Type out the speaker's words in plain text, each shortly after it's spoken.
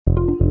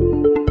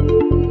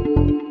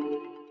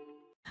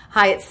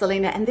Hi, it's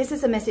Selena, and this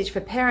is a message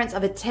for parents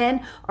of a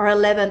 10 or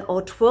 11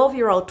 or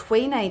 12-year-old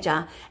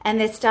teenager, and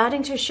they're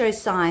starting to show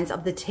signs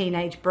of the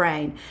teenage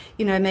brain.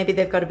 You know, maybe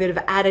they've got a bit of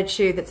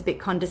attitude that's a bit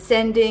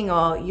condescending,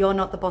 or you're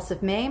not the boss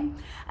of me.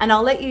 And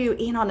I'll let you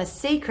in on a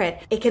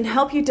secret. It can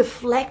help you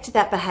deflect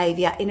that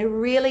behavior in a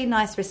really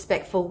nice,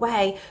 respectful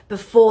way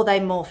before they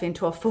morph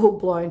into a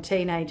full-blown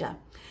teenager.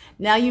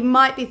 Now, you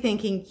might be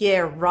thinking,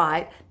 yeah,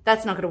 right,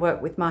 that's not going to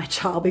work with my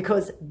child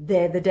because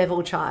they're the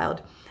devil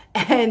child.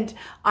 And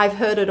I've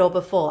heard it all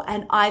before,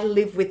 and I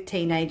live with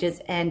teenagers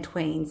and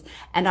tweens,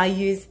 and I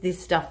use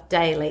this stuff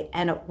daily,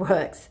 and it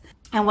works.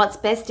 And what's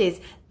best is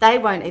they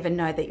won't even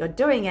know that you're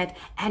doing it,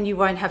 and you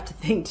won't have to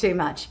think too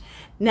much.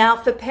 Now,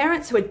 for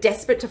parents who are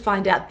desperate to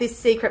find out this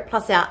secret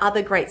plus our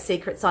other great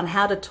secrets on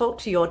how to talk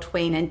to your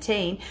tween and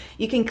teen,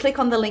 you can click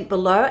on the link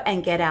below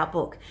and get our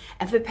book.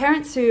 And for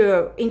parents who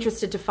are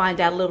interested to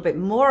find out a little bit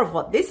more of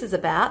what this is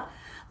about,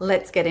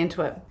 let's get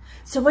into it.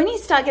 So when you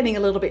start getting a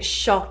little bit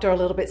shocked or a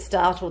little bit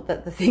startled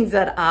at the things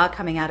that are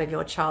coming out of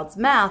your child's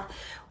mouth,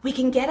 we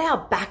can get our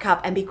back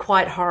up and be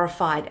quite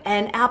horrified,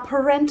 and our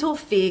parental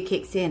fear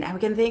kicks in, and we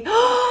can think,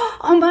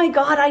 oh my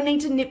God, I need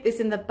to nip this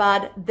in the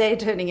bud. They're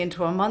turning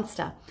into a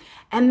monster.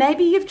 And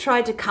maybe you've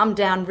tried to come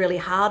down really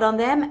hard on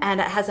them and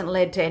it hasn't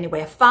led to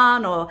anywhere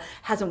fun or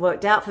hasn't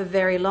worked out for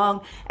very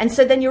long. And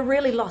so then you're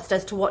really lost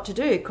as to what to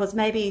do, because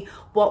maybe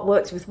what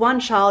works with one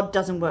child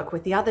doesn't work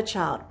with the other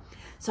child.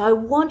 So I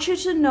want you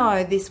to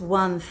know this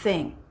one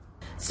thing.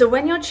 So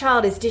when your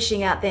child is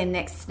dishing out their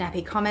next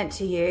snappy comment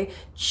to you,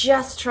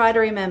 just try to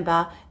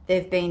remember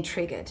they've been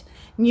triggered.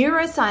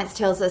 Neuroscience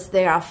tells us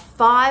there are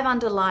 5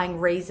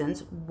 underlying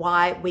reasons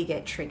why we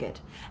get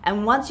triggered.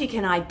 And once you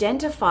can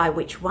identify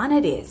which one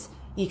it is,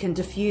 you can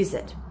diffuse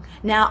it.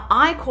 Now,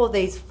 I call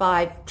these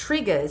 5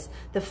 triggers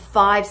the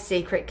 5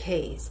 secret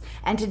keys.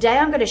 And today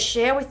I'm going to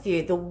share with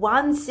you the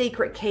one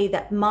secret key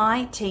that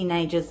my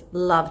teenagers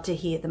love to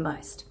hear the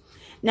most.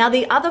 Now,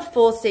 the other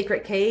 4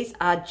 secret keys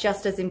are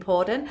just as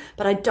important,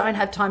 but I don't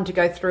have time to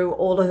go through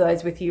all of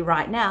those with you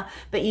right now,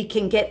 but you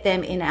can get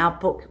them in our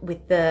book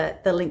with the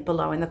link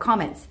below in the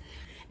comments.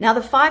 Now,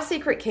 the 5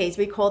 secret keys,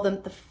 we call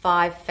them the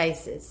 5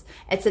 faces.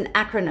 It's an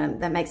acronym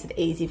that makes it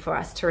easy for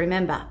us to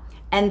remember.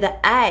 And the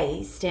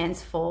A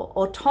stands for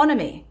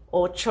autonomy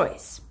or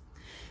choice.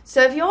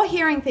 So if you're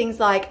hearing things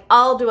like,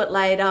 I'll do it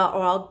later,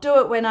 or I'll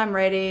do it when I'm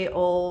ready,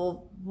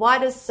 or why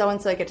does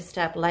so-and-so get to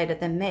stay up later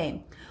than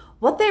me?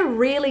 What they're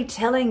really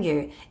telling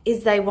you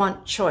is they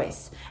want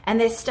choice,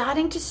 and they're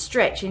starting to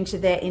stretch into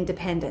their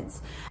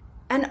independence.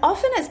 And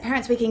often as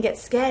parents, we can get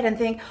scared and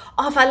think,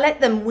 oh, if I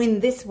let them win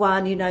this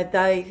one, you know,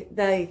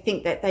 they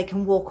think that they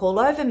can walk all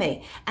over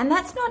me. And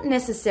that's not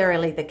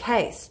necessarily the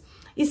case.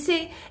 You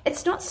see,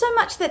 it's not so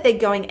much that they're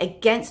going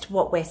against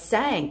what we're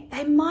saying.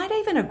 They might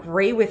even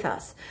agree with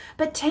us.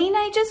 But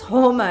teenagers'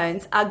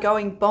 hormones are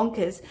going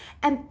bonkers,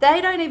 and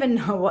they don't even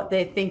know what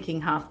they're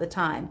thinking half the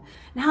time.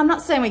 Now, I'm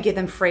not saying we give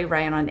them free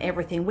rein on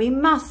everything. We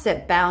must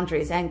set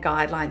boundaries and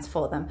guidelines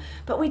for them.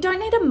 But we don't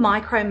need to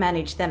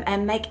micromanage them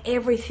and make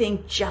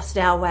everything just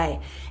our way.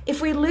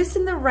 If we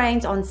loosen the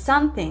reins on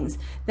some things,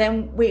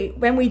 then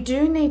when we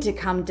do need to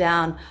come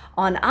down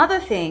on other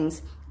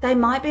things, they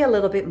might be a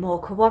little bit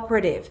more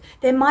cooperative.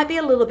 There might be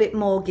a little bit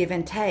more give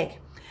and take.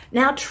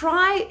 Now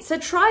try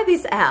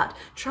this out.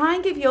 Try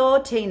and give your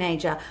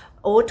teenager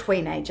or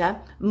tweenager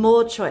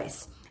more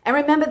choice. And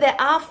remember, there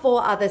are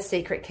 4 other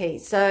secret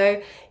keys.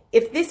 So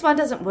if this one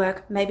doesn't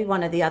work, maybe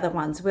one of the other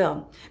ones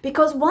will.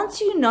 Because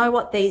once you know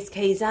what these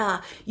keys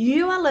are,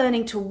 you are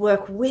learning to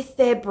work with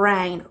their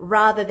brain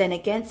rather than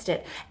against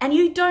it. And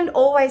you don't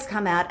always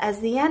come out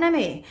as the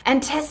enemy.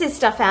 And test this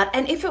stuff out.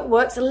 And if it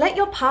works, let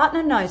your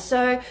partner know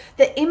so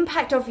the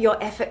impact of your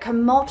effort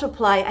can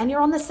multiply and you're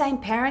on the same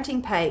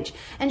parenting page.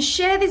 And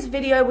share this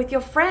video with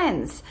your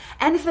friends.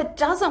 And if it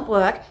doesn't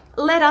work,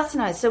 let us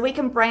know so we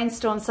can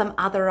brainstorm some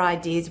other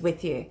ideas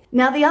with you.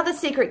 Now, the other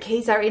secret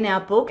keys are in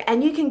our book,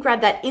 and you can grab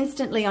that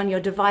instantly on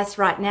your device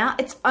right now.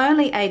 It's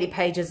only 80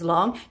 pages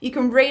long. You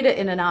can read it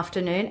in an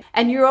afternoon,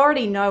 and you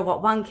already know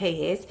what one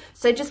key is.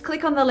 So just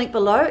click on the link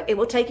below. It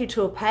will take you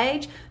to a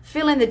page.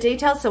 Fill in the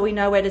details so we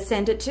know where to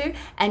send it to,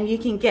 and you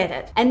can get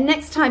it. And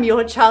next time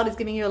your child is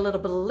giving you a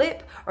little bit of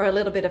lip or a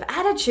little bit of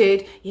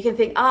attitude, you can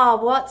think,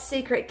 what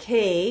secret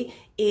key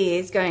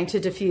is going to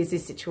diffuse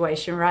this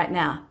situation right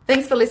now?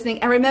 Thanks for listening,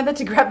 and remember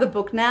to grab the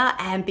book now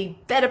and be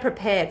better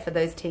prepared for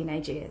those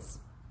teenage years.